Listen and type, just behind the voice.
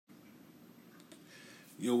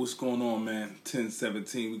Yo, what's going on, man?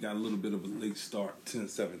 10:17. We got a little bit of a late start.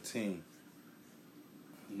 10:17.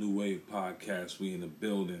 New Wave Podcast. We in the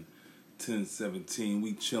building. 10:17.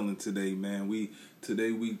 We chilling today, man.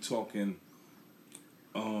 Today we talking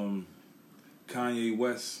Kanye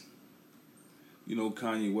West. You know,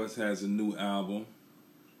 Kanye West has a new album.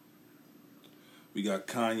 We got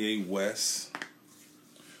Kanye West.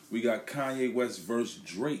 We got Kanye West versus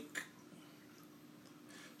Drake.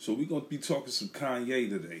 So we're going to be talking some Kanye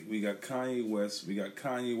today. We got Kanye West. We got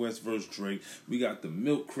Kanye West versus Drake. We got the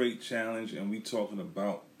Milk Crate Challenge. And we talking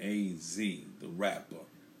about AZ, the rapper.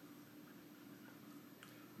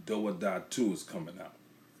 Doa Da 2 is coming out.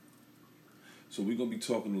 So we're going to be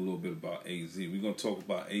talking a little bit about AZ. We're going to talk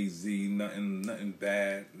about AZ, nothing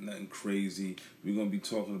bad, nothing crazy. We're going to be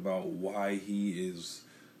talking about why he is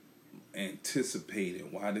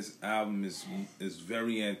anticipated, why this album is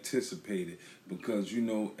very anticipated, because you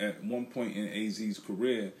know at one point in AZ's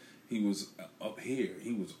career he was up here,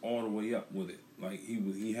 he was all the way up with it. Like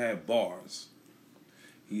he had bars,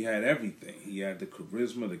 he had everything, he had the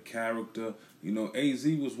charisma, the character. You know, AZ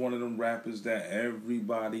was one of them rappers that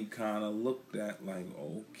everybody kind of looked at like,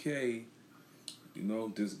 okay, you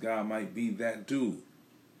know, this guy might be that dude.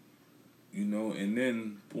 You know, and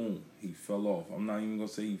then, boom, he fell off. I'm not even going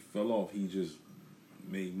to say he fell off. He just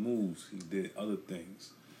made moves. He did other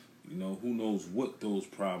things. You know, who knows what those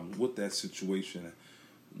problems, what that situation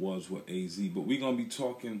was with AZ. But we're going to be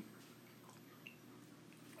talking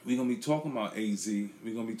about AZ.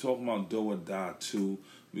 We're going to be talking about Doa Da 2.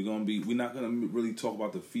 We're not going to really talk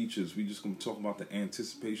about the features. We're just going to talk about the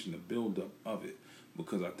anticipation, the build-up of it.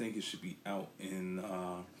 Because I think it should be out in,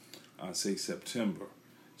 I'd say, September.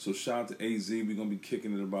 So shout out to AZ. We're going to be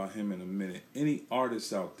kicking it about him in a minute. Any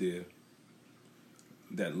artists out there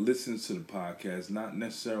that listens to the podcast, not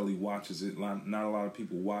necessarily watches it, not a lot of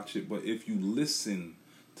people watch it, but if you listen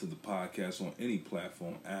to the podcast on any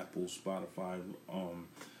platform, Apple, Spotify,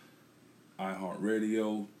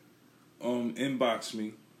 iHeartRadio, inbox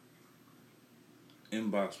me.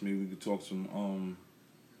 We could talk some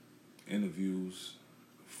interviews,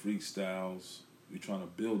 freestyles. We're trying to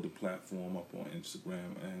build the platform up on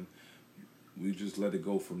Instagram, and we just let it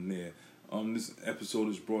go from there. This episode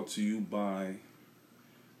is brought to you by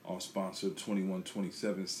our sponsor,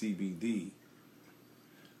 2127 CBD.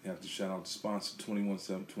 You have to shout out the sponsor,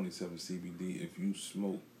 2127 CBD. If you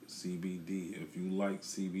smoke CBD, if you like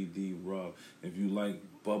CBD rub, if you like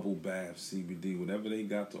bubble bath CBD, whatever they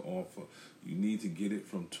got to offer, you need to get it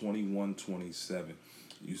from 2127.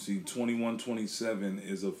 You see, 2127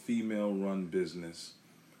 is a female-run business,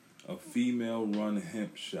 a female-run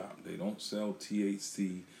hemp shop. They don't sell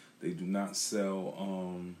THC. They do not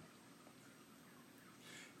sell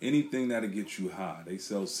anything that'll get you high. They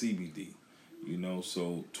sell CBD, you know.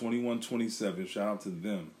 So 2127, shout out to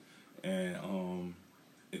them. And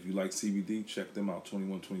if you like CBD, check them out,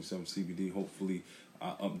 2127 CBD. Hopefully,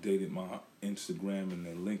 I updated my Instagram and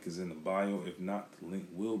the link is in the bio. If not, the link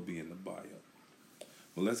will be in the bio.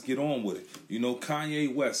 But let's get on with it. You know,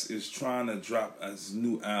 Kanye West is trying to drop his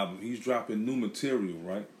new album. He's dropping new material,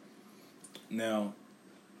 right? Now,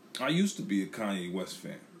 I used to be a Kanye West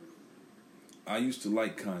fan. I used to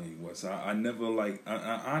like Kanye West. I never like...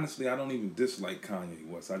 honestly, I don't even dislike Kanye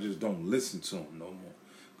West. I just don't listen to him no more.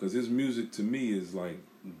 Because his music, to me, is like,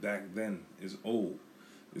 back then, is old.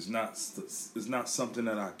 It's not something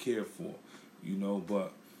that I care for, you know.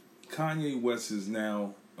 But Kanye West is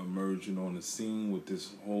now emerging on the scene with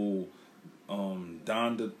this whole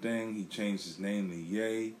Donda thing. He changed his name to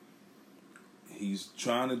Ye. He's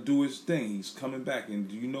trying to do his thing. He's coming back, and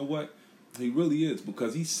you know what? He really is,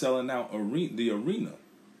 because he's selling out the arena.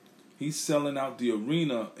 He's selling out the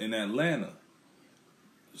arena in Atlanta.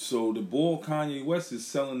 So the boy Kanye West is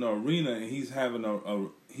selling the arena, and he's having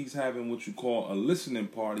he's having what you call a listening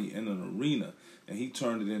party in an arena, and he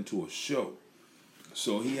turned it into a show.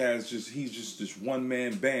 So he's just this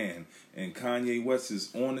one-man band, and Kanye West is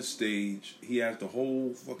on the stage. He has the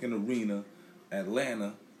whole fucking arena,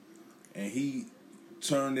 Atlanta, and he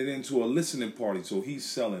turned it into a listening party. So he's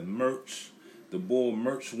selling merch. The boy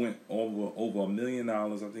merch went over $1 million.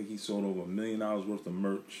 I think he sold over $1 million worth of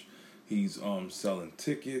merch. He's selling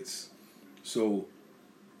tickets. So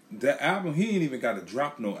that album, he ain't even got to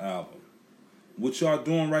drop no album. What y'all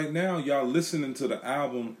doing right now, y'all listening to the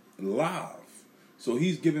album live. So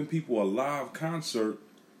he's giving people a live concert,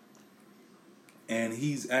 and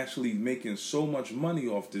he's actually making so much money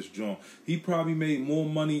off this joint. He probably made more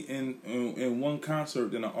money in one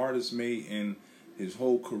concert than an artist made in his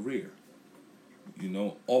whole career. You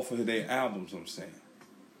know, off of their albums, I'm saying.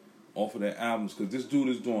 Off of their albums. Because this dude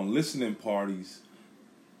is doing listening parties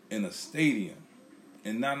in a stadium.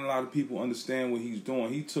 and not a lot of people understand what he's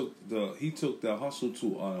doing. He took the hustle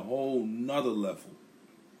to a whole nother level.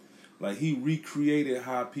 Like, he recreated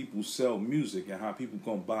how people sell music and how people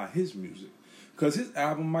gonna buy his music. Because his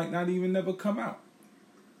album might not even never come out.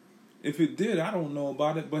 If it did, I don't know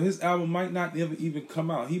about it, but his album might not ever even come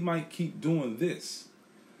out. He might keep doing this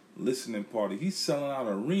listening party. He's selling out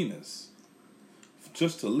arenas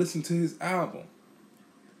just to listen to his album.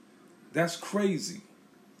 That's crazy.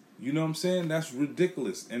 You know what I'm saying? That's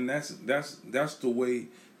ridiculous. And that's the way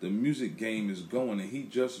the music game is going. And he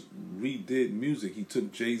just redid music. He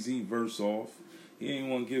took Jay-Z verse off. He ain't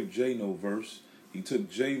want to give Jay no verse. He took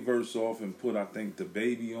Jay verse off and put, I think, the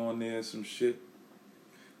Baby on there, some shit.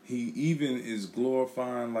 He even is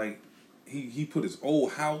glorifying, like, he put his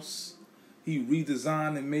old house. He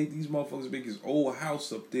redesigned and made these motherfuckers make his old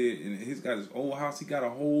house up there. And he's got his old house. He got a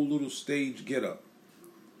whole little stage get up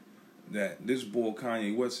that this boy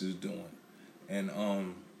Kanye West is doing. And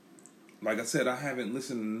like I said, I haven't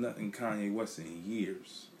listened to nothing Kanye West in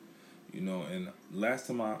years. You know, and last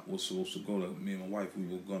time I was supposed to go to, me and my wife, we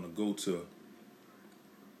were gonna go to,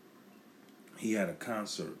 he had a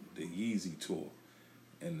concert, the Yeezy tour.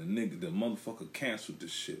 And the motherfucker canceled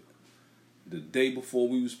this shit. The day before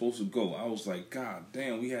we were supposed to go, I was like, God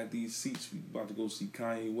damn, we had these seats, we about to go see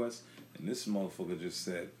Kanye West, and this motherfucker just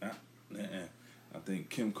said, I think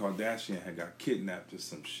Kim Kardashian had got kidnapped or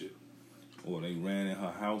some shit. Or they ran in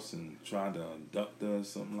her house and tried to abduct her or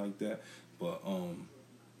something like that. But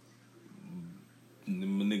the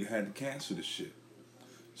nigga had to cancel the shit.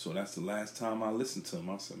 So that's the last time I listened to him.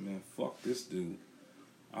 I said, man, fuck this dude.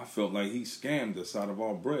 I felt like he scammed us out of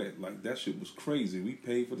our bread. Like, that shit was crazy. We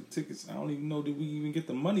paid for the tickets. I don't even know that we even get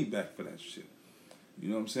the money back for that shit. You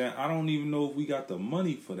know what I'm saying? I don't even know if we got the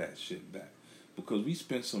money for that shit back. Because we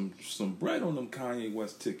spent some bread on them Kanye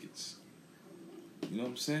West tickets. You know what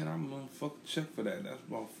I'm saying? I'm gonna fucking check for that. That's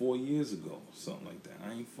about 4 years ago. Something like that.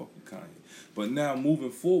 I ain't fucking Kanye. But now, moving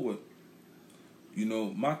forward, you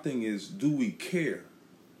know, my thing is, do we care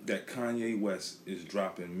that Kanye West is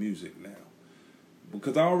dropping music now?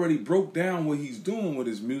 Because I already broke down what he's doing with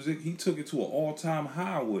his music. He took it to an all-time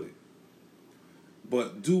high with it.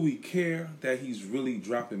 But do we care that he's really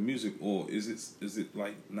dropping music, or is it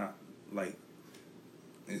like not like,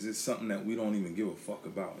 is it something that we don't even give a fuck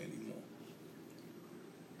about anymore?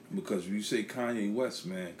 Because you say Kanye West,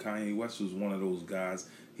 man, Kanye West was one of those guys.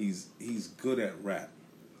 He's good at rap.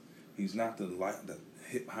 He's not the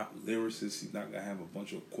hip hop lyricist. He's not gonna have a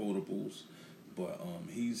bunch of quotables. But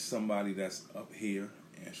he's somebody that's up here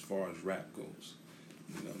as far as rap goes.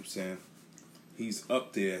 You know what I'm saying? He's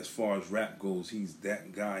up there as far as rap goes. He's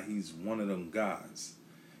that guy. He's one of them guys.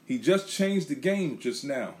 He just changed the game just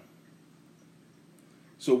now.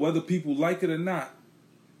 So whether people like it or not,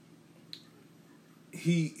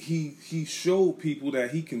 he showed people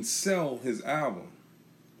that he can sell his album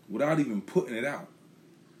without even putting it out.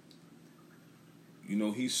 You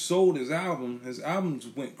know, he sold his album. His albums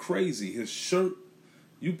went crazy. His shirt,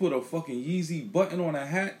 you put a fucking Yeezy button on a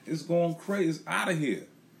hat, it's going crazy. It's out of here.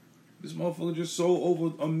 This motherfucker just sold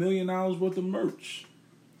over $1 million worth of merch.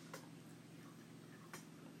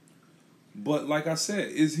 But like I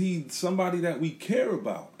said, is he somebody that we care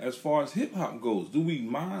about as far as hip-hop goes? Do we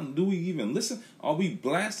mind? Do we even listen? Are we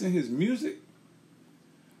blasting his music?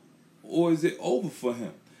 Or is it over for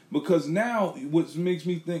him? Because now, what makes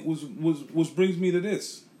me think, what brings me to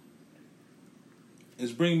this,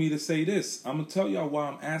 is bring me to say this. I'm going to tell y'all why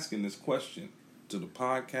I'm asking this question to the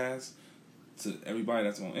podcast, to everybody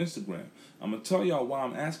that's on Instagram. I'm going to tell y'all why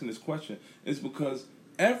I'm asking this question. It's because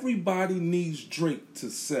everybody needs Drake to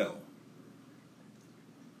sell.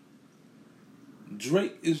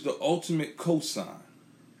 Drake is the ultimate cosign.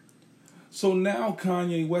 So now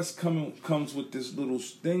Kanye West comes with this little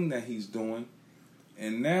thing that he's doing.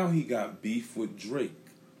 And now he got beef with Drake.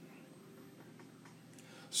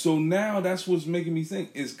 So now that's what's making me think,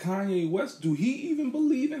 is Kanye West, do he even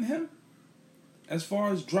believe in him? As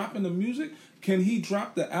far as dropping the music, can he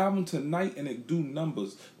drop the album tonight and it do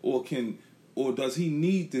numbers? Or does he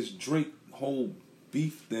need this Drake whole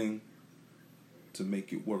beef thing to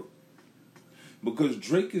make it work? Because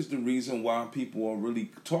Drake is the reason why people are really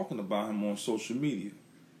talking about him on social media.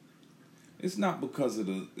 It's not because of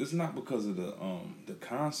the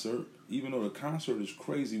concert. Even though the concert is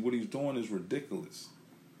crazy, what he's doing is ridiculous.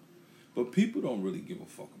 But people don't really give a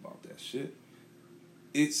fuck about that shit.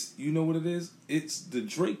 It's, you know what it is? It's the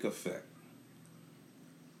Drake effect.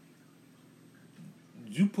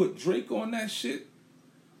 You put Drake on that shit,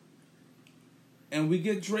 and we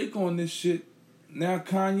get Drake on this shit, now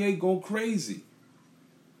Kanye go crazy.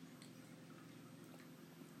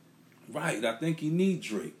 Right, I think he needs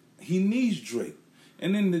Drake. He needs Drake.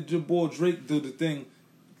 And then the boy Drake do the thing.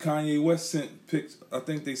 Kanye West I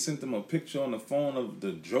think they sent him a picture on the phone of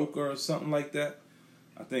the Joker or something like that.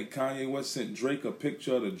 I think Kanye West sent Drake a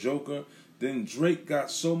picture of the Joker. Then Drake got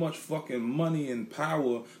so much fucking money and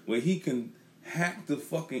power where he can hack the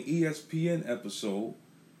fucking ESPN episode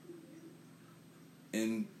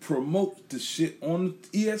and promote the shit on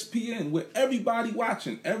ESPN with everybody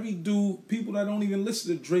watching. Every dude, people that don't even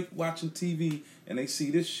listen to Drake watching TV, and they see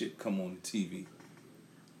this shit come on the TV.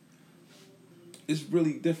 It's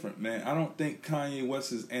really different, man. I don't think Kanye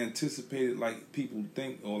West is anticipated like people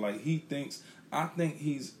think or like he thinks. I think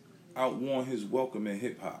he's outworn his welcome in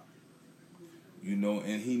hip-hop. You know,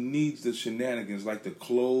 and he needs the shenanigans like the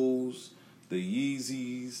clothes, the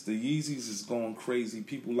Yeezys. The Yeezys is going crazy.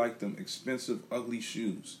 People like them expensive, ugly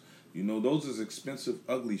shoes. You know, those is expensive,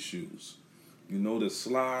 ugly shoes. You know, the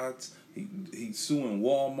slides. He's suing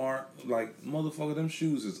Walmart. Like, motherfucker, them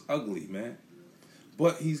shoes is ugly, man.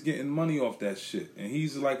 But he's getting money off that shit. And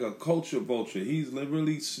he's like a culture vulture. He's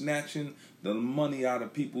literally snatching the money out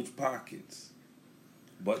of people's pockets.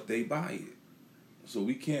 But they buy it. So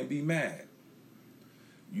we can't be mad.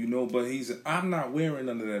 You know, but I'm not wearing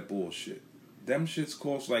none of that bullshit. Them shits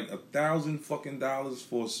cost like $1,000 fucking dollars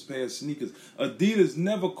for a pair of sneakers. Adidas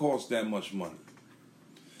never cost that much money.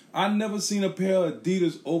 I never seen a pair of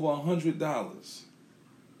Adidas over $100.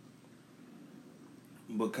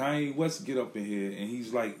 But Kanye West get up in here and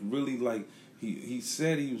he's like really like he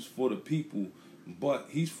said he was for the people, but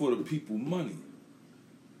he's for the people money.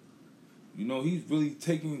 You know, he's really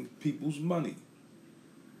taking people's money.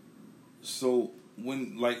 So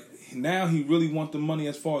when like now he really want the money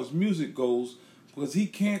as far as music goes because he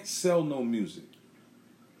can't sell no music.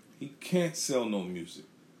 He can't sell no music.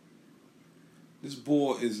 This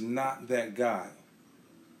boy is not that guy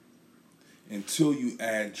until you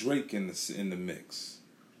add Drake in the mix.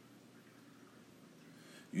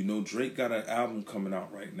 You know, Drake got an album coming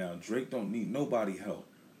out right now. Drake don't need nobody help.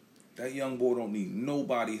 That young boy don't need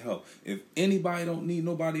nobody help. If anybody don't need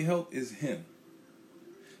nobody help, it's him.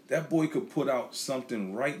 That boy could put out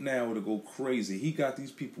something right now to go crazy. He got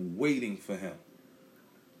these people waiting for him.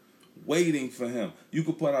 Waiting for him. You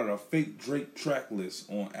could put out a fake Drake track list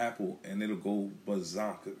on Apple and it'll go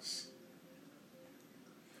berserkers.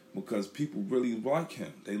 Because people really like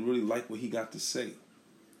him. They really like what he got to say.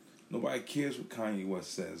 Nobody cares what Kanye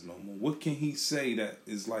West says no more. What can he say that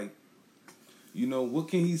is like, you know, what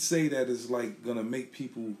can he say that is like gonna make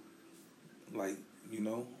people like, you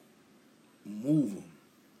know, move them?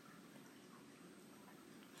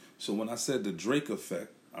 So when I said the Drake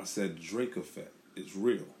effect, I said Drake effect. It's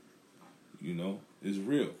real. You know, it's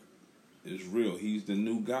real. It's real. He's the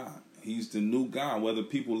new guy. He's the new guy, whether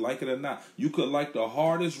people like it or not. You could like the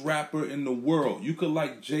hardest rapper in the world. You could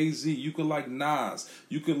like Jay-Z. You could like Nas.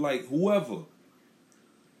 You could like whoever.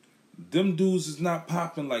 Them dudes is not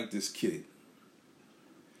popping like this kid.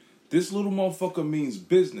 This little motherfucker means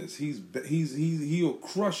business. He'll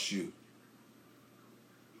crush you.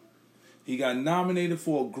 He got nominated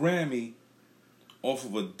for a Grammy off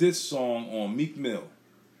of a diss song on Meek Mill.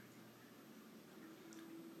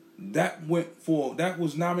 That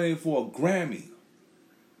was nominated for a Grammy.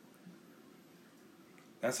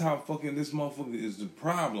 That's how fucking this motherfucker is the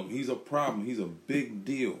problem. He's a problem. He's a big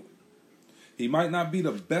deal. He might not be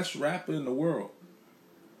the best rapper in the world,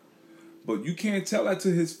 but you can't tell that to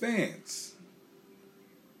his fans.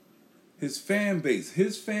 His fan base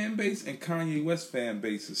and Kanye West fan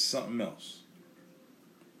base is something else.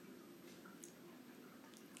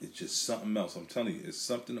 It's just something else. I'm telling you, it's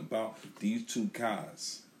something about these two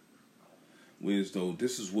guys. Whereas though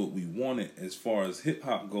this is what we wanted as far as hip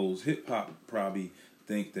hop goes. Hip hop probably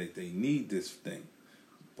think that they need this thing,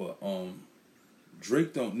 but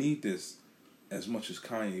Drake don't need this as much as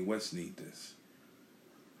Kanye West need this.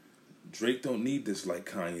 Drake don't need this like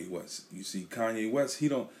Kanye West. You see, Kanye West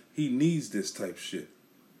he needs this type shit.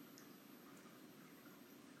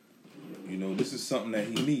 You know, this is something that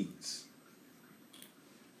he needs.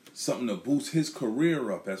 Something to boost his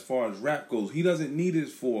career up as far as rap goes. He doesn't need it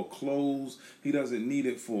for clothes. He doesn't need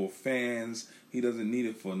it for fans. He doesn't need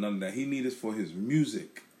it for none of that. He needs it for his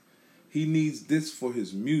music. He needs this for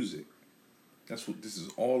his music. That's what this is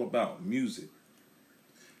all about, music.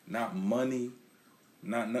 Not money,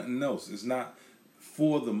 not nothing else. It's not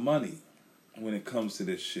for the money when it comes to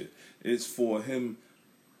this shit. It's for him.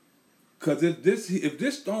 Because if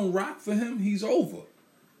this don't rock for him, he's over.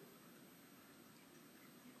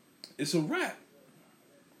 It's a wrap.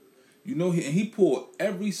 You know, he pulled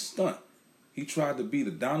every stunt. He tried to be the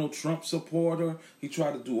Donald Trump supporter. He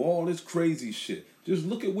tried to do all this crazy shit. Just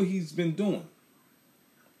look at what he's been doing.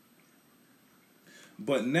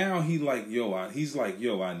 But now he's like, yo,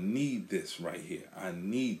 I need this right here. I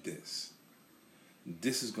need this.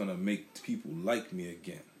 This is gonna make people like me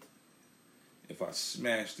again. If I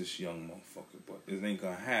smash this young motherfucker, but it ain't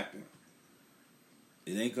gonna happen.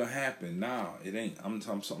 It ain't gonna happen. Nah, it ain't. I'm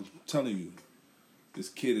telling you, this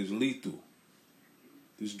kid is lethal.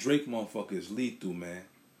 This Drake motherfucker is lethal, man.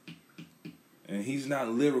 And he's not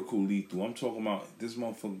lyrical lethal. I'm talking about this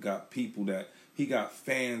motherfucker got people that he got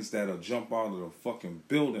fans that'll jump out of the fucking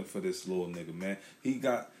building for this little nigga, man.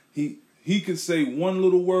 He could say one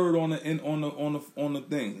little word on the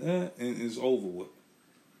thing, and it's over with.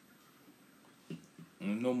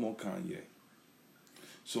 And no more Kanye.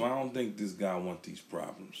 So I don't think this guy want these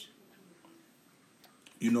problems.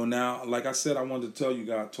 You know, now, like I said, I wanted to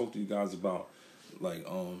talk to you guys about, like,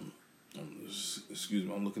 excuse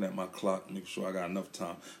me, I'm looking at my clock, make sure I got enough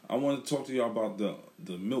time. I want to talk to y'all about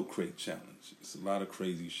the milk crate challenge. It's a lot of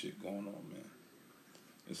crazy shit going on, man.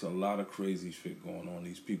 It's a lot of crazy shit going on.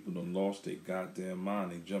 These people done lost their goddamn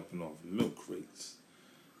mind. They jumping off milk crates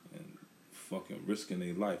and fucking risking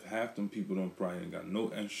their life. Half them people don't probably ain't got no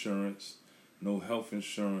insurance, no health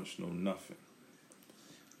insurance, no nothing.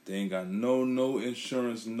 They ain't got no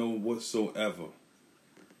insurance, no whatsoever.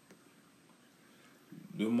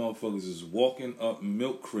 Them motherfuckers is walking up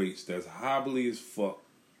milk crates that's hobbly as fuck.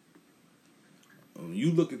 When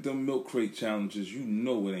you look at them milk crate challenges, you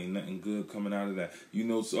know it ain't nothing good coming out of that. You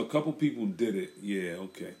know, so a couple people did it, yeah,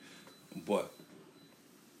 okay. But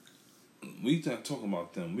we not talking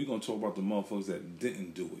about them. We gonna talk about the motherfuckers that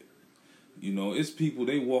didn't do it. You know, it's people,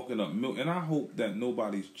 they walking up milk, and I hope that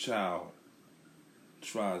nobody's child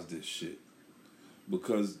tries this shit.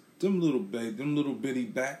 Because them little bitty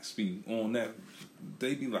backs be on that,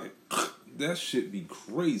 they be like, that shit be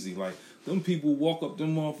crazy. Like, them people walk up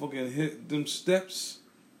them motherfucking hit them steps,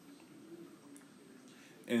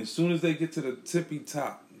 and as soon as they get to the tippy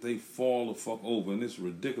top, they fall the fuck over, and it's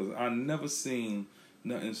ridiculous. I never seen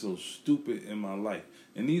nothing so stupid in my life.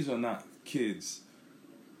 And these are not kids.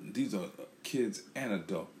 These are kids and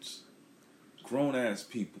adults. Grown-ass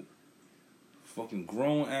people. Fucking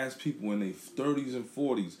grown-ass people in their 30s and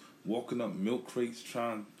 40s walking up milk crates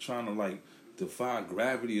trying to, like, defy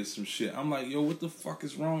gravity or some shit. I'm like, yo, what the fuck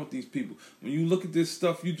is wrong with these people? When you look at this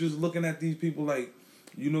stuff, you just looking at these people like,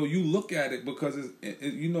 you know, you look at it because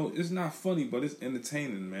you know, it's not funny, but it's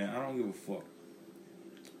entertaining, man. I don't give a fuck.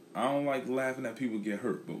 I don't like laughing at people get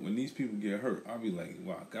hurt, but when these people get hurt, I'll be like,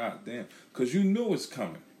 wow, goddamn. Because you know it's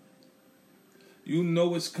coming. You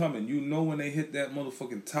know it's coming. You know when they hit that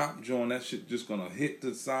motherfucking top joint, that shit just gonna hit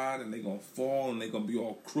the side and they gonna fall and they gonna be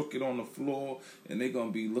all crooked on the floor and they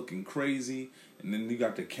gonna be looking crazy. And then you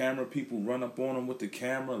got the camera people run up on them with the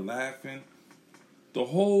camera laughing. The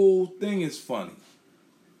whole thing is funny.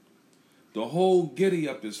 The whole giddy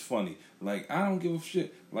up is funny. Like, I don't give a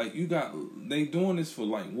shit. Like, they doing this for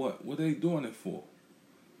like what? What are they doing it for?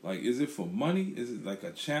 Like, is it for money? Is it like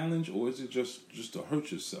a challenge? Or is it just to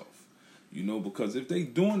hurt yourself? You know, because if they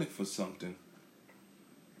doing it for something,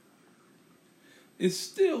 it's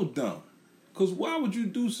still dumb. Because why would you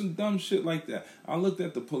do some dumb shit like that? I looked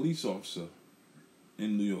at the police officer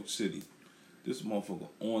in New York City. This motherfucker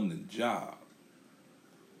on the job.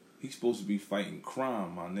 He's supposed to be fighting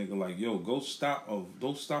crime, my nigga. Like, yo, go stop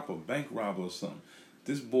a bank robber or something.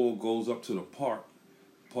 This boy goes up to the park,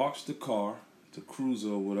 parks the car, the cruiser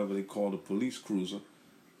or whatever they call the police cruiser,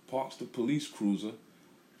 parks the police cruiser,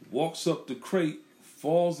 walks up the crate,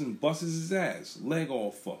 falls and busts his ass, leg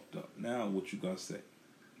all fucked up. Now what you gonna say?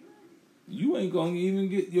 You ain't gonna even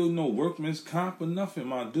get no workman's comp or nothing,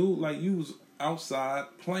 my dude. Like, you was outside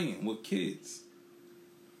playing with kids,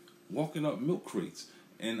 walking up milk crates.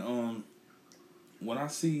 And when I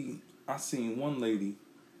seen one lady,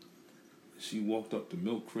 she walked up the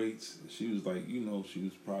milk crates. She was like, you know, she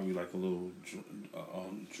was probably like a little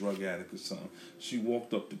drug addict or something. She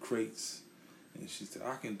walked up the crates. And she said,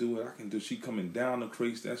 I can do it. She coming down the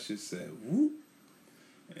crates. That shit said, whoop.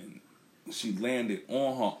 And she landed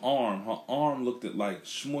on her arm. Her arm looked like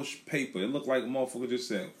smushed paper. It looked like a motherfucker just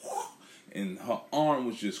said, whoop. And her arm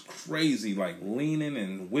was just crazy, like leaning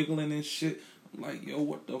and wiggling and shit. I'm like, yo,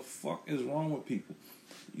 what the fuck is wrong with people?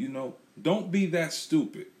 You know, don't be that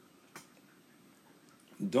stupid.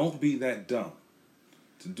 Don't be that dumb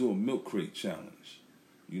to do a milk crate challenge.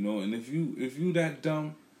 You know, and if you that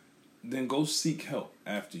dumb, then go seek help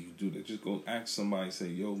after you do that. Just go ask somebody, say,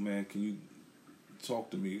 yo, man, can you talk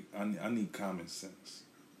to me? I need common sense.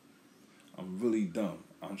 I'm really dumb.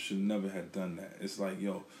 I should never have done that. It's like,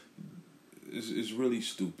 yo, it's really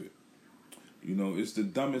stupid. You know, it's the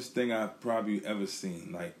dumbest thing I've probably ever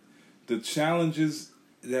seen. Like, the challenges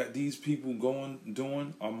that these people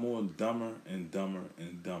doing are more dumber and dumber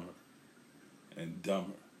and dumber and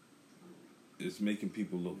dumber. It's making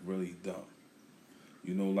people look really dumb.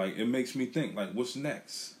 You know, like, it makes me think, like, what's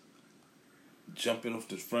next? Jumping off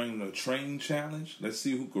the front of the train challenge? Let's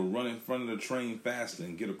see who can run in front of the train faster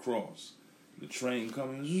and get across. The train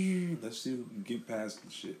coming, let's see who can get past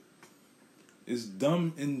the shit. It's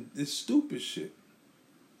dumb and it's stupid shit.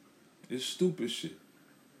 It's stupid shit.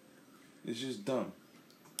 It's just dumb.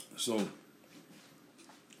 So,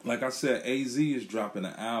 like I said, AZ is dropping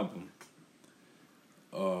an album.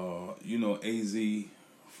 You know, AZ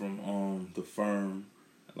from The Firm.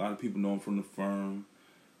 A lot of people know him from The Firm.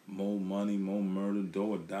 More Money, More Murder, Do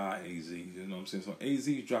or Die AZ. You know what I'm saying? So AZ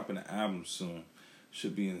is dropping an album soon.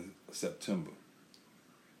 Should be in September.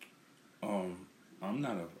 I'm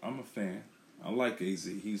a fan. I like AZ.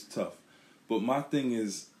 He's tough. But my thing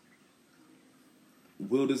is,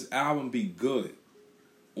 will this album be good?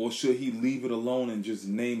 Or should he leave it alone and just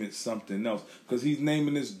name it something else? Because he's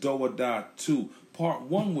naming this Do or Die 2. Part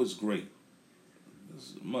 1 was great.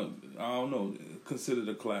 I don't know. Considered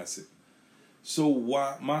a classic. So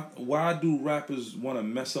why do rappers want to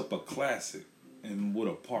mess up a classic and with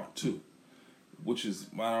a part 2? Which is,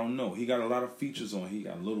 I don't know. He got a lot of features on. He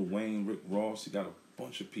got Lil Wayne, Rick Ross. He got a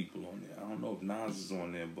bunch of people on there. I don't know if Nas is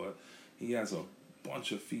on there, but he has a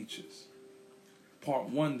bunch of features. Part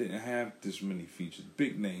 1 didn't have this many features.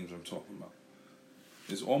 Big names I'm talking about.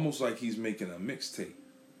 It's almost like he's making a mixtape.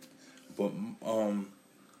 But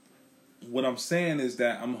what I'm saying is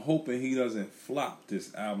that I'm hoping he doesn't flop.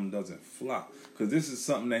 This album doesn't flop. Because this is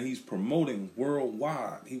something that he's promoting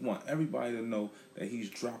worldwide. He wants everybody to know that he's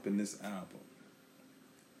dropping this album.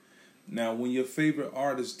 Now, when your favorite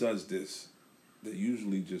artist does this, they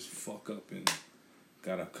usually just fuck up and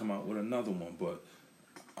gotta come out with another one. But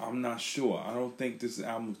I'm not sure. I don't think this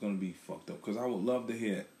album's gonna be fucked up. Because I would love to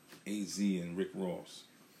hear AZ and Rick Ross.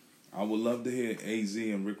 I would love to hear AZ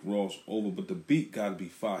and Rick Ross over, but the beat gotta be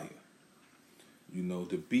fire. You know,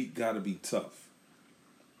 the beat gotta be tough.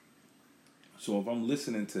 So if I'm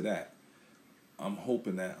listening to that, I'm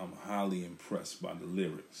hoping that I'm highly impressed by the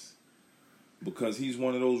lyrics. Because he's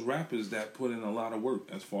one of those rappers that put in a lot of work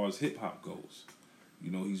as far as hip-hop goes.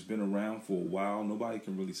 You know, he's been around for a while. Nobody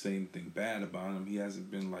can really say anything bad about him. He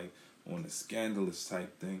hasn't been, like, on a scandalous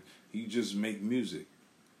type thing. He just make music.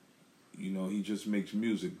 You know, he just makes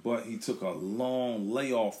music. But he took a long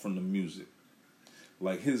layoff from the music.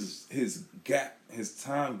 Like, his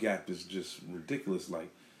time gap is just ridiculous.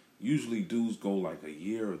 Like, usually dudes go, like, a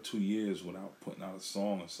year or 2 years without putting out a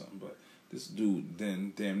song or something. But this dude,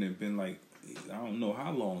 damn near been, like, I don't know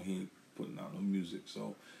how long he ain't putting out no music.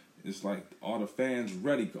 So it's like, are the fans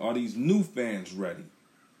ready? Are these new fans ready?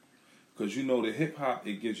 Because, you know, the hip-hop,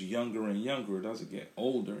 it gets younger and younger. It doesn't get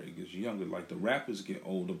older. It gets younger. Like, the rappers get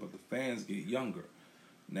older, but the fans get younger.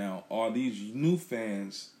 Now, are these new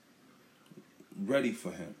fans ready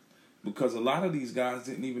for him? Because a lot of these guys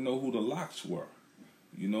didn't even know who the Lox were.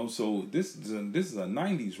 You know, so this is a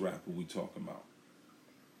 90s rapper we talking about.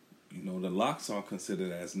 You know, the Lox are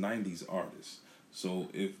considered as 90s artists. So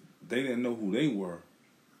if they didn't know who they were,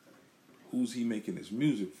 who's he making his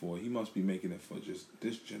music for? He must be making it for just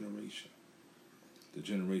this generation. The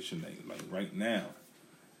generation that, like, right now,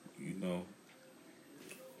 you know,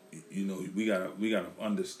 we gotta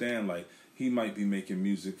understand, like, he might be making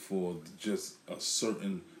music for just a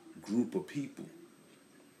certain group of people,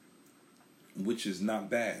 which is not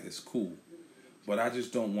bad. It's cool. But I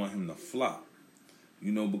just don't want him to flop.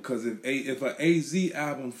 You know, because if an AZ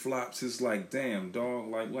album flops, it's like, damn, dog,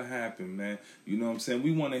 like, what happened, man? You know what I'm saying? We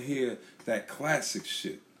want to hear that classic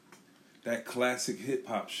shit. That classic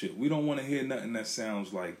hip-hop shit. We don't want to hear nothing that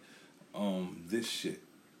sounds like this shit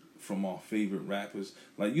from our favorite rappers.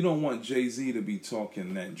 Like, you don't want Jay-Z to be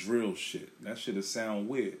talking that drill shit. That shit'll sound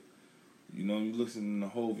weird. You know, you listen to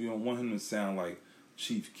Hov, you don't want him to sound like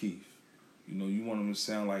Chief Keef. You know, you want him to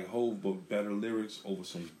sound like Hov, but better lyrics over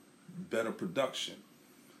some better production.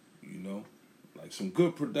 You know, like some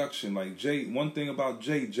good production. Like Jay, one thing about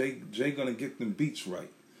Jay gonna get them beats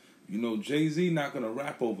right. You know, Jay-Z not gonna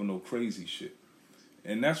rap over no crazy shit.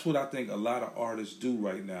 And that's what I think a lot of artists do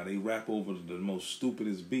right now. They rap over the most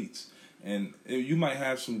stupidest beats. And you might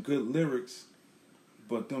have some good lyrics,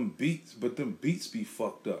 but them beats be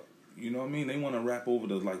fucked up. You know what I mean? They want to rap over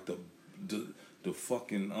the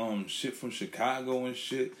fucking shit from Chicago and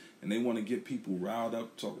shit, and they want to get people riled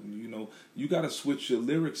up talking. You know, you got to switch your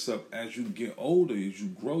lyrics up as you get older, as you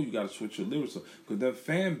grow. You got to switch your lyrics up because that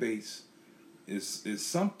fan base is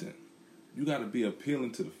something. You got to be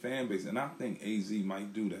appealing to the fan base, and I think AZ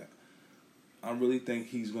might do that. I really think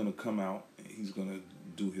he's gonna come out and he's gonna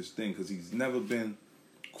do his thing because he's never been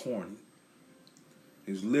corny.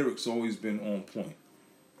 His lyrics always been on point.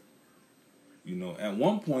 You know, at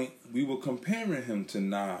one point we were comparing him to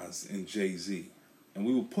Nas and Jay-Z, and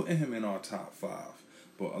we were putting him in our top 5.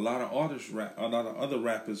 But a lot of other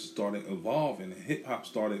rappers started evolving, and hip hop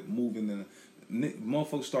started moving, and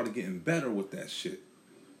motherfuckers started getting better with that shit.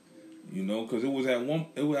 You know, because it was at one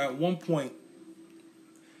point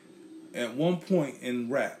in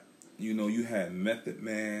rap, you know, you had Method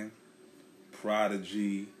Man,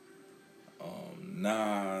 Prodigy,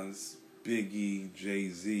 Nas, Biggie,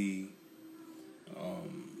 Jay-Z,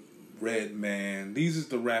 Redman. These is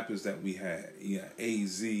the rappers that we had. Yeah,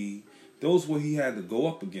 AZ. Those were he had to go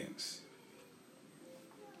up against.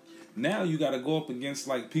 Now you got to go up against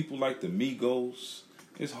like people like the Migos.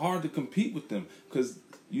 It's hard to compete with them because,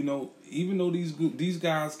 you know, even though these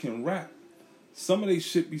guys can rap, some of they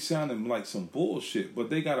shit be sounding like some bullshit, but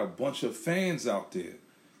they got a bunch of fans out there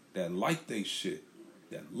that like they shit,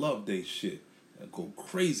 that love they shit, that go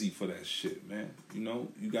crazy for that shit, man. You know,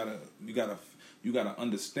 you gotta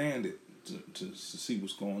understand it to see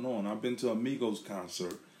what's going on. I've been to a Migos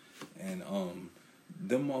concert, and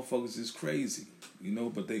them motherfuckers is crazy, you know,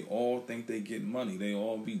 but they all think they get money. They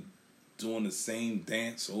all be doing the same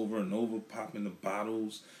dance over and over, popping the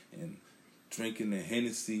bottles and drinking the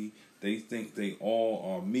Hennessy. They think they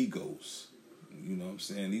all are Migos. You know what I'm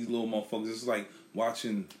saying? These little motherfuckers, it's like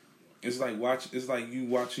you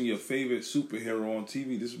watching your favorite superhero on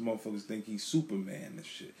TV. This motherfuckers think he's Superman and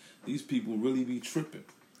shit. These people really be tripping.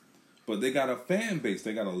 But they got a fan base.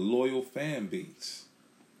 They got a loyal fan base.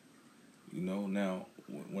 You know, now,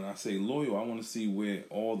 when I say loyal, I want to see where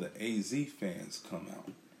all the AZ fans come out.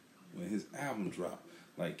 When his album drop.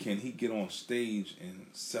 Like, can he get on stage and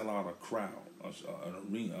sell out a crowd, an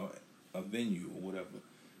arena, a venue, or whatever?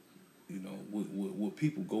 You know, would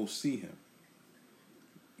people go see him?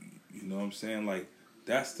 You know what I'm saying? Like,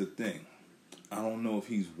 that's the thing. I don't know if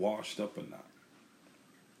he's washed up or not.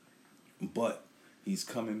 But he's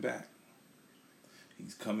coming back.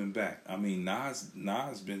 He's coming back. I mean,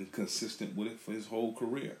 Nas been consistent with it for his whole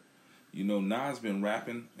career. You know, Nas been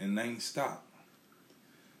rapping and ain't stopped.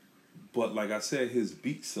 But like I said, his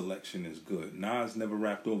beat selection is good. Nas never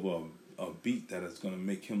rapped over a beat that is going to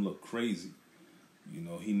make him look crazy. You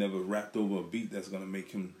know, he never rapped over a beat that's going to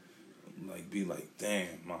make him be like,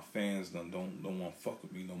 damn, my fans don't want to fuck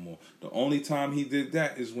with me no more. The only time he did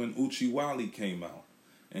that is when Uchi Wally came out.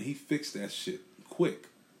 And he fixed that shit quick.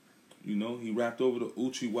 You know, he rapped over the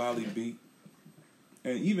Uchi Wally beat.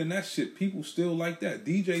 And even that shit, people still like that.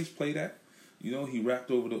 DJs play that. You know, he rapped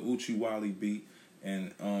over the Uchi Wally beat.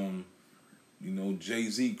 And, you know,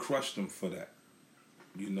 Jay-Z crushed him for that.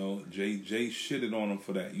 You know, Jay shitted on him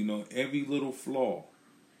for that. You know, every little flaw,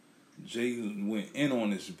 Jay went in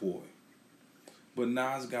on this boy. But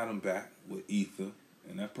Nas got him back with Ether.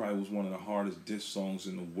 And that probably was one of the hardest diss songs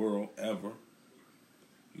in the world ever.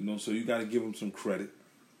 You know, so you got to give him some credit.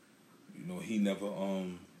 You know, he never,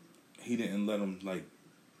 he didn't let him, like,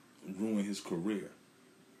 ruin his career.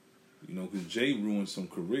 You know, because Jay ruined some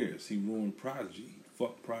careers. He ruined Prodigy. He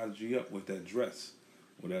fucked Prodigy up with that dress.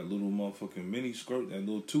 With that little motherfucking mini skirt, that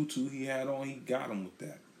little tutu he had on, he got him with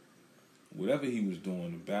that. Whatever he was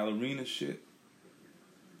doing, the ballerina shit.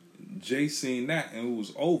 Jay seen that and it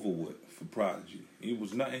was over with for Prodigy. It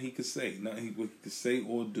was nothing he could say. Nothing he could say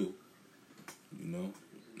or do. You know?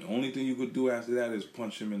 The only thing you could do after that is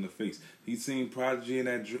punch him in the face. He seen Prodigy in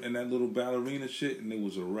that little ballerina shit, and it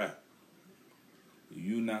was a rap.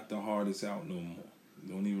 You not the hardest out no more.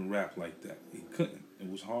 Don't even rap like that. He couldn't. It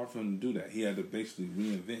was hard for him to do that. He had to basically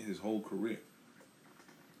reinvent his whole career.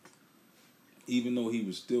 Even though he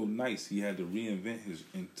was still nice, he had to reinvent his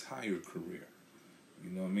entire career. You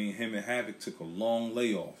know what I mean? Him and Havoc took a long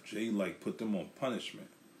layoff. Jay, put them on punishment.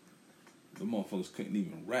 The motherfuckers couldn't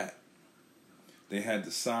even rap. They had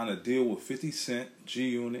to sign a deal with 50 Cent,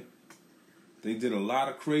 G-Unit. They did a lot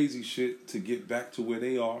of crazy shit to get back to where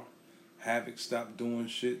they are. Havoc stopped doing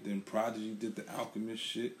shit. Then Prodigy did the Alchemist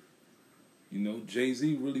shit. You know,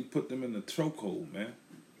 Jay-Z really put them in the chokehold, man.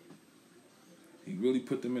 He really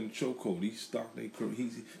put them in the chokehold.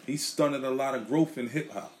 He stunted a lot of growth in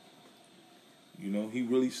hip-hop. You know, he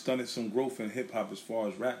really stunted some growth in hip-hop as far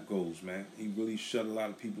as rap goes, man. He really shut a lot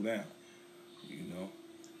of people down, you know.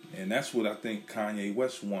 And that's what I think Kanye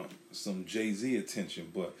West want, some Jay-Z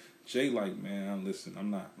attention. But Jay man, listen,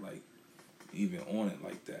 I'm not, even on it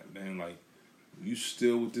like that, man. You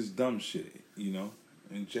still with this dumb shit, you know?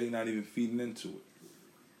 And Jay not even feeding into it.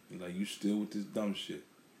 He's you still with this dumb shit.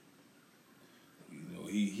 You know,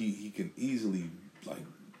 he can easily,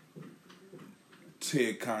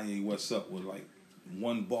 tear Kanye West up with,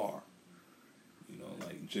 one bar. You know,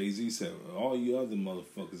 Jay-Z said, all you other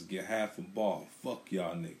motherfuckers get half a bar. Fuck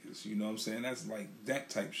y'all niggas. You know what I'm saying? That's like that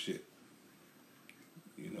type shit.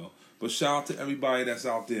 You know? But shout out to everybody that's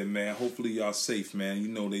out there, man. Hopefully y'all safe, man. You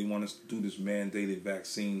know they want us to do this mandated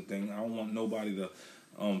vaccine thing. I don't want nobody to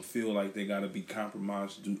feel like they got to be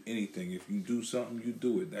compromised to do anything. If you do something, you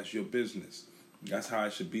do it. That's your business. That's how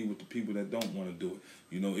it should be with the people that don't want to do it.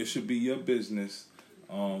 You know, it should be your business.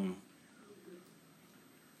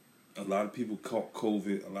 A lot of people caught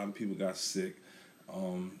COVID. A lot of people got sick.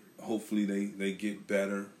 Hopefully they get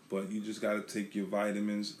better. But you just got to take your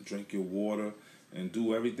vitamins, drink your water, and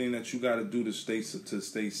do everything that you got to do to stay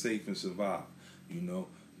safe and survive. You know,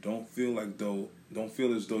 don't feel as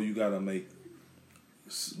though you got to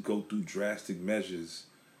go through drastic measures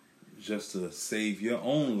just to save your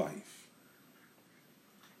own life.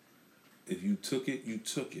 If you took it, you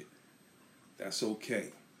took it. That's okay.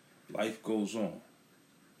 Life goes on.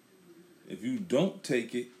 If you don't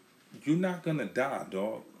take it, you're not gonna die,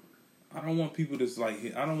 dog. I don't want people that's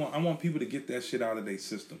like, I want people to get that shit out of their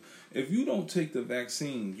system. If you don't take the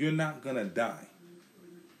vaccine, you're not gonna die.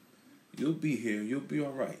 You'll be here. You'll be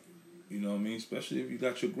all right. You know what I mean? Especially if you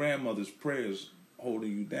got your grandmother's prayers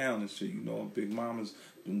holding you down and shit. You know, big mamas,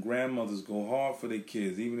 them grandmothers go hard for their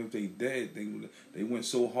kids. Even if they dead, they went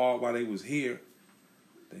so hard while they was here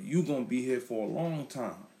that you gonna be here for a long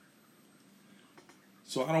time.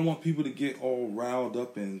 So I don't want people to get all riled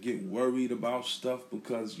up and get worried about stuff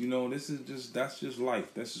because, you know, that's just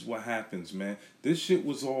life. This is what happens, man. This shit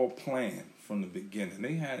was all planned from the beginning.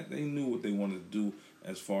 They knew what they wanted to do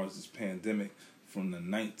as far as this pandemic from the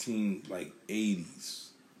 80s.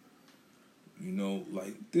 You know,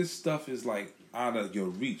 like, this stuff is, like, out of your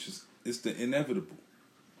reach. It's the inevitable.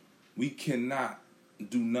 We cannot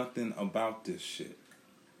do nothing about this shit.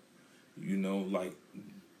 You know, like,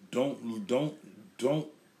 don't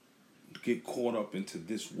get caught up into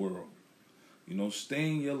this world. You know, stay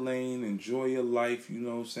in your lane, enjoy your life, you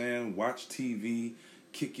know what I'm saying? Watch TV,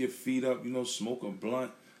 kick your feet up, you know, smoke a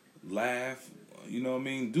blunt, laugh, you know what I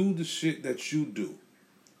mean? Do the shit that you do.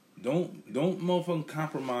 Don't motherfucking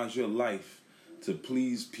compromise your life to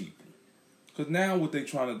please people. Because now what they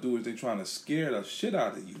trying to do is they trying to scare the shit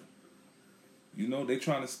out of you. You know, they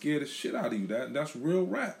trying to scare the shit out of you. That's real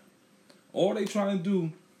rap. All they trying to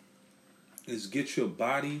do is get your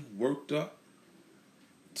body worked up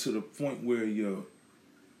to the point where your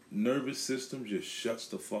nervous system just shuts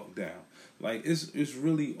the fuck down. Like, it's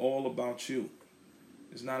really all about you.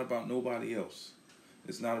 It's not about nobody else.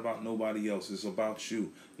 It's not about nobody else. It's about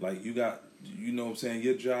you. Like, you got, you know what I'm saying,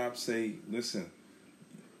 your job say, listen,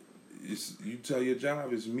 you tell your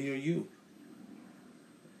job it's me or you.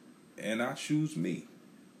 And I choose me.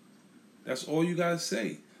 That's all you gotta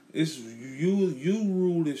say. It's you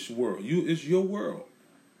rule this world. It's your world.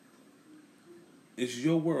 It's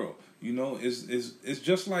your world. You know, it's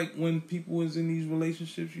just like when people is in these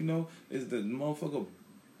relationships, you know, is the motherfucker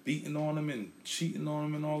beating on them and cheating on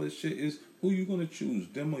them and all this shit. Is who you gonna choose,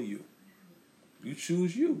 them or you? You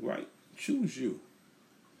choose you, right? Choose you.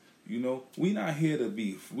 You know, we not here to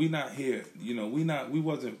beef. We not here, you know, we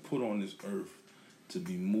wasn't put on this earth to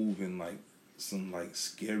be moving like some like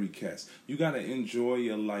scary cats. You gotta enjoy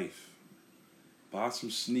your life. Buy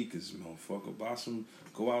some sneakers, motherfucker.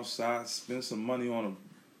 Go outside, spend some money on a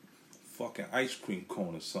fucking ice cream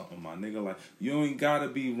cone or something, my nigga. Like, you ain't gotta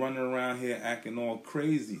be running around here acting all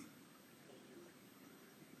crazy.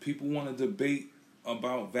 People want to debate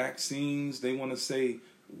about vaccines. They want to say,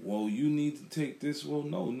 well, you need to take this. Well,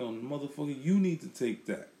 no, motherfucker, you need to take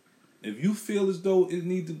that. If you feel as though it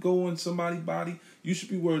needs to go in somebody's body, you should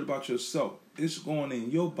be worried about yourself. It's going in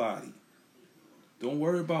your body. Don't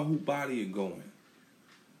worry about who body it going.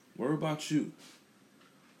 Worry about you.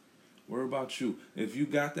 Worry about you. If you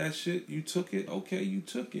got that shit, you took it, okay, you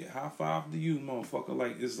took it. High five to you, motherfucker.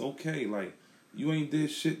 Like, it's okay. Like, you ain't did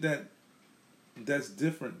shit that's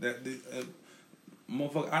different.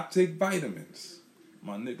 Motherfucker, I take vitamins.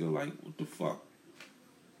 My nigga, like, what the fuck?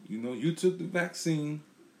 You know, you took the vaccine,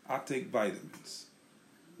 I take vitamins.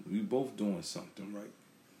 We both doing something right.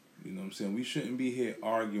 You know what I'm saying? We shouldn't be here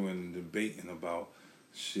arguing and debating about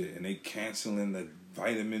shit. And they canceling the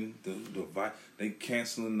vitamin, they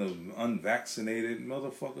canceling the unvaccinated.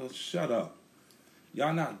 Motherfucker, shut up.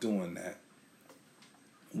 Y'all not doing that.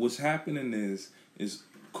 What's happening is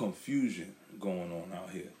confusion going on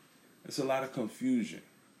out here. It's a lot of confusion.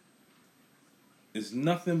 It's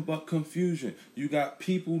nothing but confusion. You got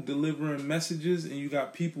people delivering messages, and you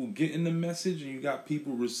got people getting the message, and you got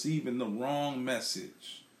people receiving the wrong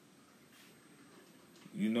message.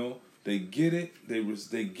 You know, they get it,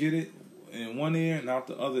 they get it in one ear and out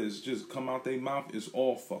the other. It's just come out their mouth. It's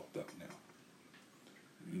all fucked up now.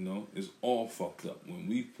 You know, it's all fucked up. When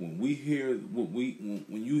we hear what we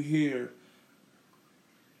when you hear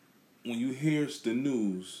the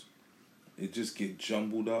news, it just get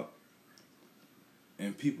jumbled up,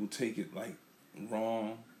 and people take it like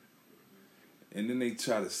wrong, and then they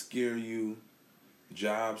try to scare you.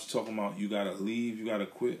 Jobs talking about you gotta leave, you gotta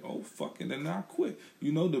quit. Oh, fuck it, then I quit.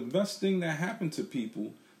 You know, the best thing that happened to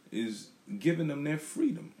people is giving them their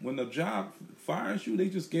freedom. When the job fires you, they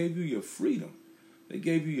just gave you your freedom. They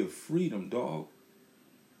gave you your freedom, dog.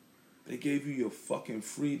 They gave you your fucking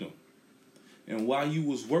freedom. And while you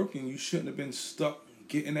was working, you shouldn't have been stuck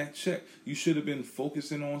getting that check. You should have been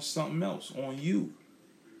focusing on something else, on you.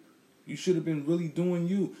 You should have been really doing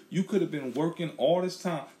you. You could have been working all this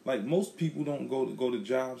time. Like, most people don't go to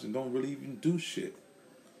jobs and don't really even do shit.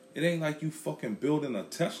 It ain't like you fucking building a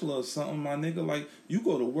Tesla or something, my nigga. Like, you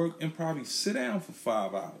go to work and probably sit down for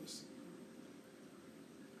 5 hours.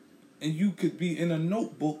 And you could be in a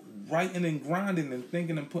notebook writing and grinding and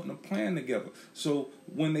thinking and putting a plan together. So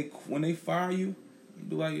when they fire you,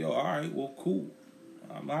 be like, yo, all right, well, cool.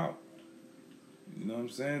 I'm out. You know what I'm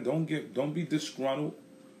saying? Don't be disgruntled.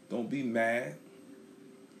 Don't be mad.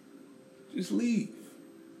 Just leave.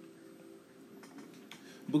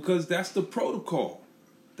 Because that's the protocol.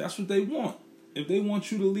 That's what they want. If they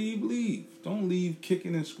want you to leave, leave. Don't leave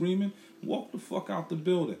kicking and screaming. Walk the fuck out the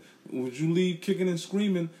building. Would you leave kicking and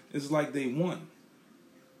screaming, it's like they won.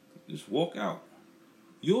 Just walk out.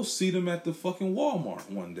 You'll see them at the fucking Walmart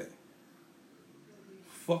one day.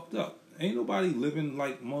 Fucked up. Ain't nobody living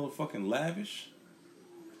like motherfucking lavish.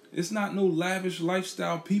 It's not no lavish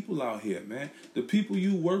lifestyle people out here, man. The people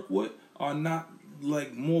you work with are not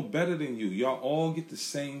like more better than you. Y'all all get the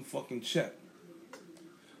same fucking check.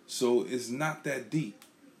 So it's not that deep.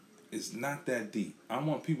 It's not that deep. I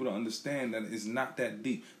want people to understand that it's not that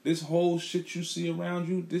deep. This whole shit you see around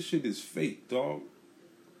you, this shit is fake, dog.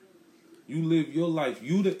 You live your life.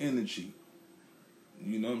 You the energy.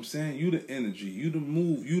 You know what I'm saying? You the energy. You the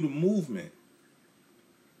move. You the movement.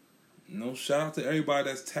 No, shout out to everybody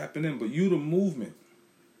that's tapping in, but you the movement.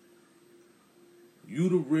 You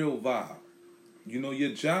the real vibe. You know,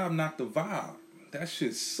 your job not the vibe. That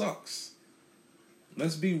shit sucks.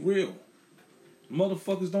 Let's be real.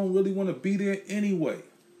 Motherfuckers don't really want to be there anyway.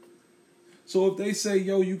 So if they say,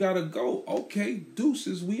 yo, you gotta go, okay,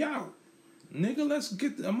 deuces, we out. Nigga,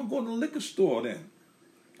 I'm gonna go to the liquor store then.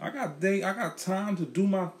 I got time to do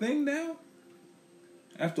my thing now.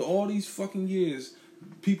 After all these fucking years,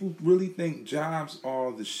 people really think jobs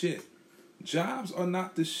are the shit. Jobs are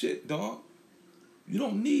not the shit, dog. You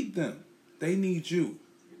don't need them. They need you.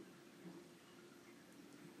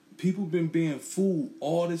 People been being fooled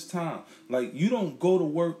all this time. Like, you don't go to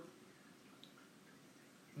work.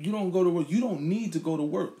 You don't go to work. You don't need to go to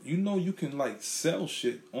work. You know you can, like, sell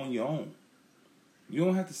shit on your own. You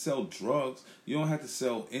don't have to sell drugs. You don't have to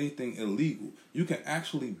sell anything illegal. You can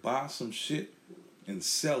actually buy some shit and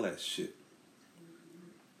sell that shit.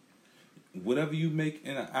 Whatever you make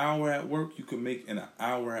in an hour at work, you can make in an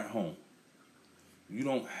hour at home. You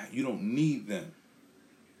don't need them.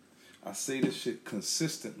 I say this shit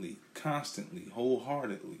consistently, constantly,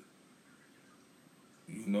 wholeheartedly.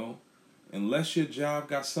 You know? Unless your job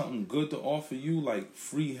got something good to offer you, like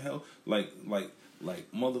free health, like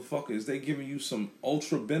motherfuckers, they giving you some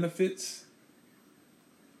ultra benefits,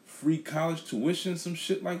 free college tuition, some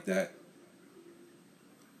shit like that.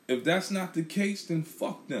 If that's not the case, then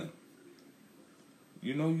fuck them.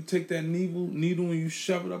 You know, you take that needle and you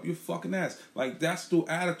shove it up your fucking ass. Like, that's the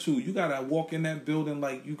attitude. You gotta walk in that building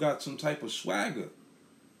like you got some type of swagger.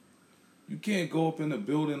 You can't go up in the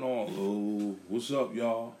building all, oh, what's up,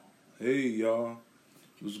 y'all? Hey, y'all.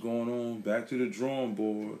 What's going on? Back to the drawing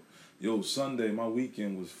board. Yo, Sunday, my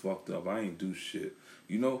weekend was fucked up. I ain't do shit.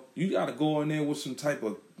 You know, you gotta go in there with some type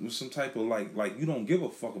of like you don't give a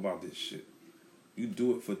fuck about this shit. You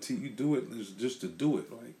do it for you do it just to do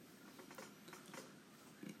it, like.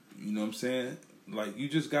 You know what I'm saying? Like, you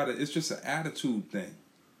just gotta, it's just an attitude thing.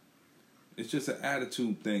 It's just an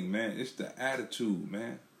attitude thing, man. It's the attitude,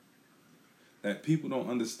 man. That people don't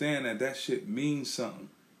understand that shit means something.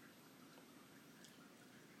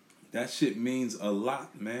 That shit means a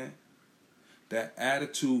lot, man. That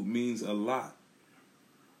attitude means a lot.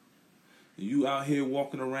 You out here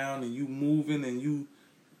walking around and you moving and you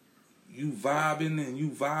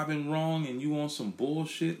vibing wrong and you on some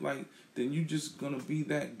bullshit, like, then you just gonna be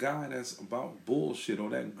that guy that's about bullshit, or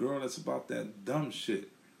that girl that's about that dumb shit.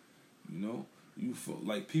 You know? You feel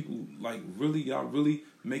like people, like, really, y'all really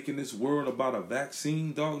making this world about a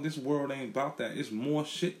vaccine, dog? This world ain't about that. It's more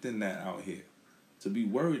shit than that out here to be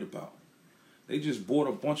worried about. They just brought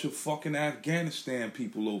a bunch of fucking Afghanistan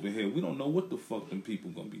people over here. We don't know what the fuck them people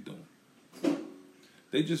gonna be doing.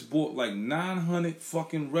 They just brought like 900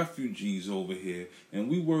 fucking refugees over here, and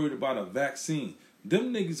we worried about a vaccine.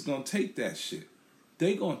 Them niggas gonna take that shit.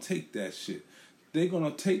 They gonna take that shit. They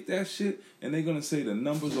gonna take that shit, and they gonna say the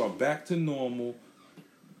numbers are back to normal.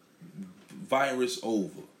 Virus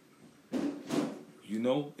over. You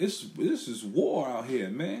know, this is war out here,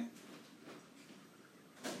 man.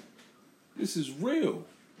 This is real.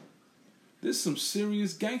 There's some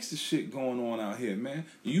serious gangster shit going on out here, man.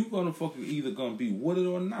 You gonna fucking either gonna be with it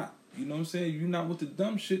or not. You know what I'm saying? You not with the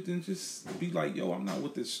dumb shit, then just be like, yo, I'm not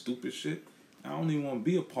with this stupid shit. I don't even want to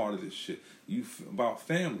be a part of this shit. About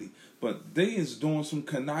family. But they is doing some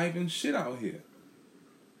conniving shit out here.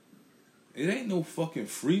 It ain't no fucking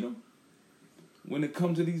freedom. When it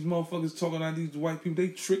comes to these motherfuckers talking about these white people, they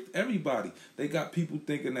tricked everybody. They got people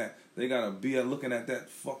thinking that they gotta be looking at that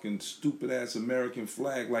fucking stupid ass American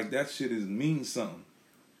flag like that shit means something.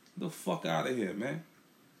 Get the fuck out of here, man.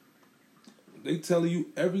 They telling you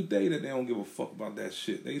every day that they don't give a fuck about that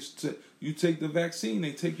shit. You take the vaccine,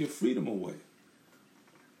 they take your freedom away.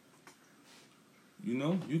 You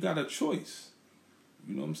know, you got a choice.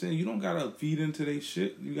 You know what I'm saying? You don't gotta feed into their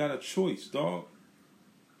shit. You got a choice, dog.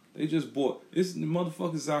 They just bought this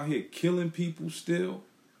motherfuckers out here killing people still,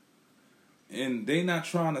 and they not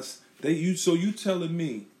trying to. So you telling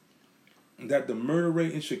me that the murder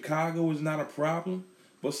rate in Chicago is not a problem,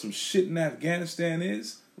 but some shit in Afghanistan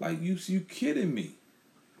is? Like you kidding me?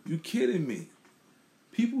 You kidding me?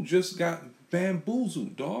 People just got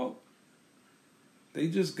bamboozled, dog. They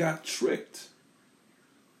just got tricked.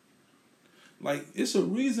 Like it's a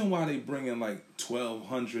reason why they bringing like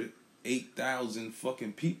 1,200. 8,000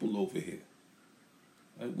 fucking people over here.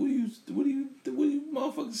 Like, what do you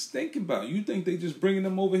motherfuckers thinking about? You think they just bringing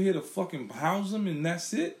them over here to fucking house them and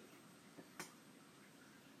that's it?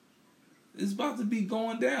 It's about to be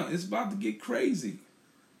going down. It's about to get crazy.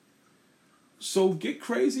 So get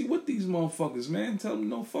crazy with these motherfuckers, man. Tell them,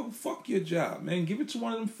 no, fuck your job, man. Give it to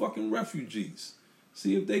one of them fucking refugees.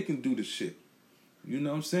 See if they can do the shit. You know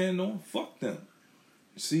what I'm saying? No, fuck them.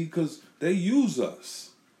 See, because they use us.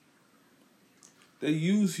 They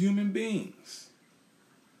use human beings.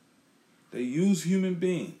 They use human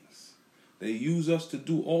beings. They use us to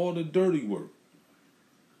do all the dirty work.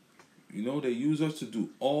 You know, they use us to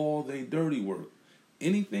do all their dirty work.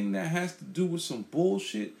 Anything that has to do with some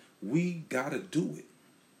bullshit, we gotta do it.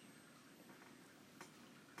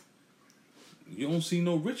 You don't see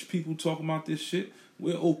no rich people talking about this shit.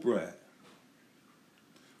 Where Oprah at?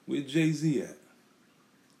 Where Jay-Z at?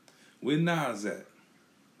 Where Nas at?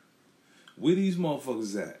 Where these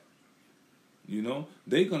motherfuckers at? You know,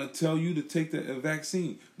 they gonna tell you to take the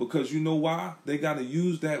vaccine because you know why? They gotta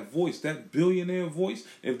use that voice, that billionaire voice.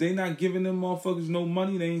 If they not giving them motherfuckers no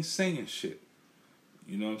money, they ain't saying shit.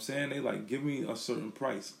 You know what I'm saying? They like, give me a certain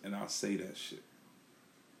price and I'll say that shit.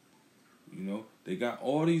 You know, they got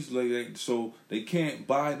all these, like, so they can't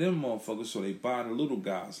buy them motherfuckers, so they buy the little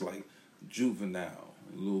guys like Juvenile,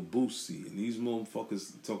 Lil Boosie, and these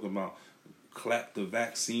motherfuckers talking about clap the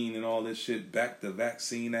vaccine and all this shit, back the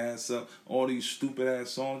vaccine ass up, all these stupid ass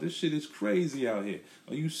songs. This shit is crazy out here.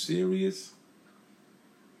 Are you serious?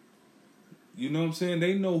 You know what I'm saying?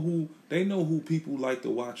 They know who people like to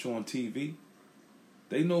watch on TV.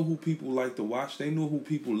 They know who people like to watch. They know who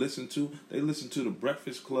people listen to. They listen to the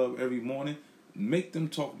Breakfast Club every morning. Make them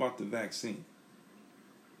talk about the vaccine.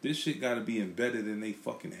 This shit gotta be embedded in their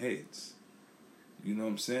fucking heads. You know what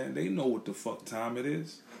I'm saying? They know what the fuck time it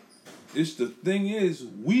is. It's the thing is,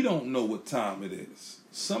 we don't know what time it is.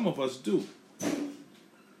 Some of us do.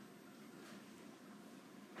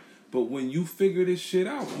 But when you figure this shit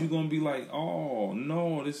out, you're going to be like, oh,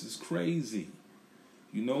 no, this is crazy.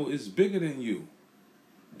 You know, it's bigger than you.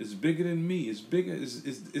 It's bigger than me. It's bigger.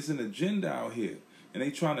 It's an agenda out here. And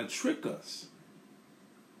they trying to trick us.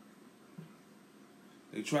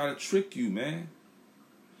 They try to trick you, man.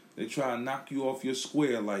 They try to knock you off your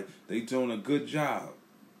square like they doing a good job.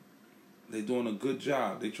 They doing a good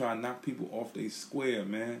job. They try to knock people off their square,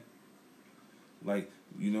 man. Like,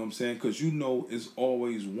 you know what I'm saying? Because you know it's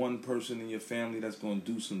always one person in your family that's going to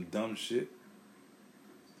do some dumb shit.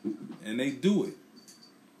 And they do it.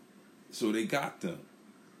 So they got them.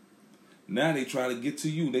 Now they try to get to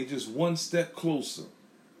you. They just one step closer.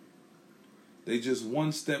 They just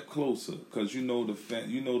one step closer. Because you know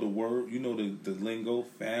you know the word, you know the lingo,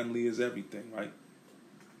 family is everything, right?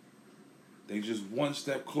 They just one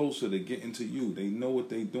step closer to getting to you. They know what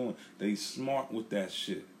they doing. They smart with that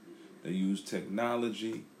shit. They use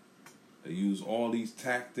technology. They use all these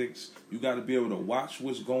tactics. You got to be able to watch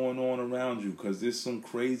what's going on around you, because there's some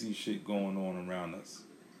crazy shit going on around us.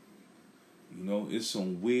 You know, it's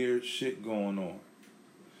some weird shit going on.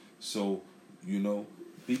 So, you know,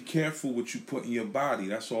 be careful what you put in your body.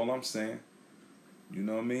 That's all I'm saying. You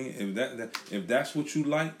know what I mean? If that's what you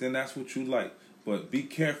like, then that's what you like. But be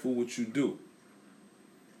careful what you do.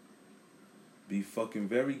 Be fucking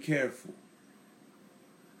very careful.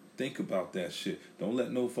 Think about that shit. Don't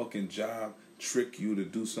let no fucking job trick you to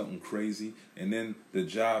do something crazy, and then the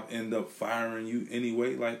job end up firing you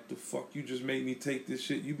anyway. Like, the fuck, you just made me take this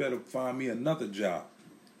shit. You better find me another job,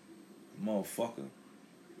 motherfucker.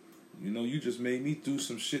 You know, you just made me do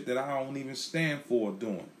some shit that I don't even stand for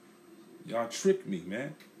doing. Y'all tricked me,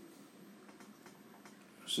 man.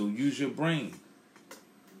 So use your brain.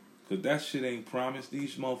 Because that shit ain't promised.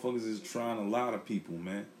 These motherfuckers is trying a lot of people,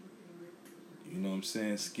 man. You know what I'm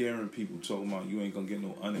saying? Scaring people, talking about you ain't gonna get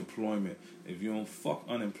no unemployment if you don't fuck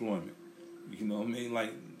unemployment. You know what I mean?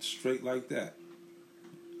 Like, straight like that.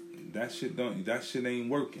 That shit ain't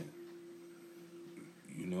working.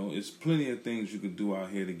 You know, it's plenty of things you could do out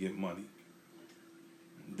here to get money.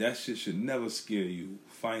 That shit should never scare you.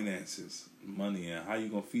 Finances, money, and how you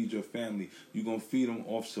gonna feed your family. You gonna feed them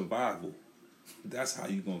off survival. That's how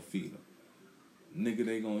you gonna feed them. Nigga,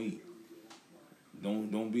 they gonna eat.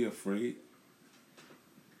 Don't be afraid.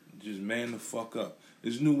 Just man the fuck up.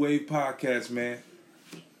 It's New Wave Podcast, man.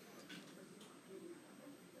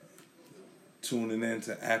 Tuning in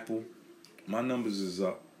to Apple. My numbers is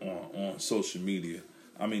up on social media.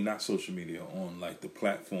 I mean, not social media, on like the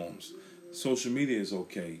platforms. Social media is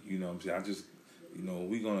okay, you know what I'm saying? I just, you know,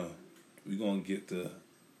 we gonna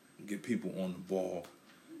get people on the ball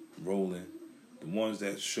rolling. The ones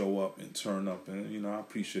that show up and turn up, and you know, I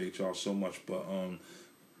appreciate y'all so much. But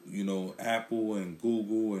you know, Apple and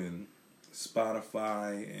Google and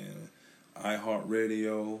Spotify and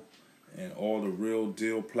iHeartRadio and all the Real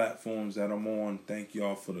Deal platforms that I'm on, thank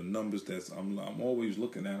y'all for the numbers. I'm always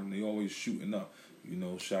looking at them. They always shooting up. You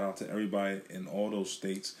know, shout out to everybody in all those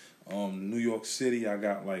states. New York City, I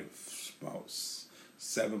got like about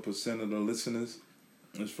 7% of the listeners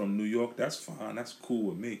is from New York. That's fine. That's cool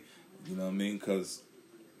with me. You know what I mean? Because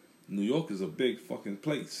New York is a big fucking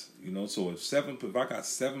place. You know, so if I got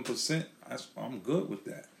 7%, I'm good with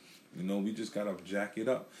that. You know, we just gotta jack it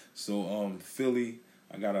up. So Philly,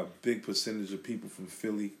 I got a big percentage of people from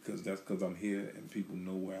Philly because I'm here and people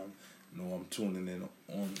know I'm tuning in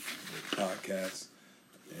on the podcast.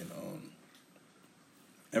 And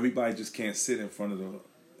everybody just can't sit in front of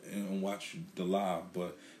and watch the live,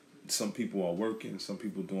 but some people are working, some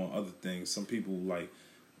people doing other things, some people, like,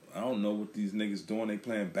 I don't know what these niggas doing. They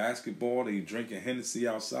playing basketball, they drinking Hennessy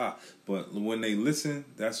outside. But when they listen,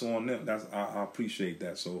 that's on them. I appreciate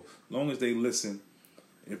that. So long as they listen,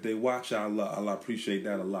 if they watch, I appreciate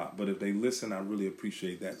that a lot. But if they listen, I really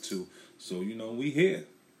appreciate that too. So, you know, we here.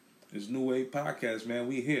 It's New Wave Podcast, man.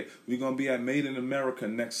 We here. We're going to be at Made in America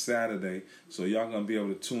next Saturday. So y'all going to be able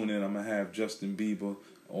to tune in. I'm going to have Justin Bieber,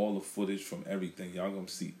 all the footage from everything. Y'all going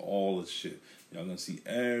to see all the shit. Y'all going to see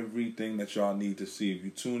everything that y'all need to see. If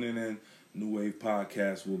you tune in, New Wave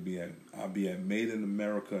Podcast, I'll be at Made in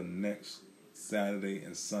America next Saturday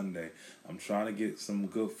and Sunday. I'm trying to get some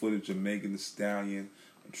good footage of Megan Thee Stallion.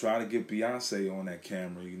 I'm trying to get Beyonce on that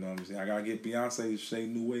camera, you know what I'm saying? I got to get Beyonce to say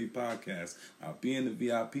New Wave Podcast. I'll be in the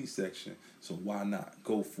VIP section, so why not?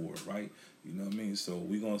 Go for it, right? You know what I mean? So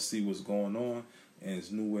we're going to see what's going on, and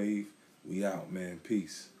it's New Wave. We out, man.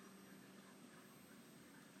 Peace.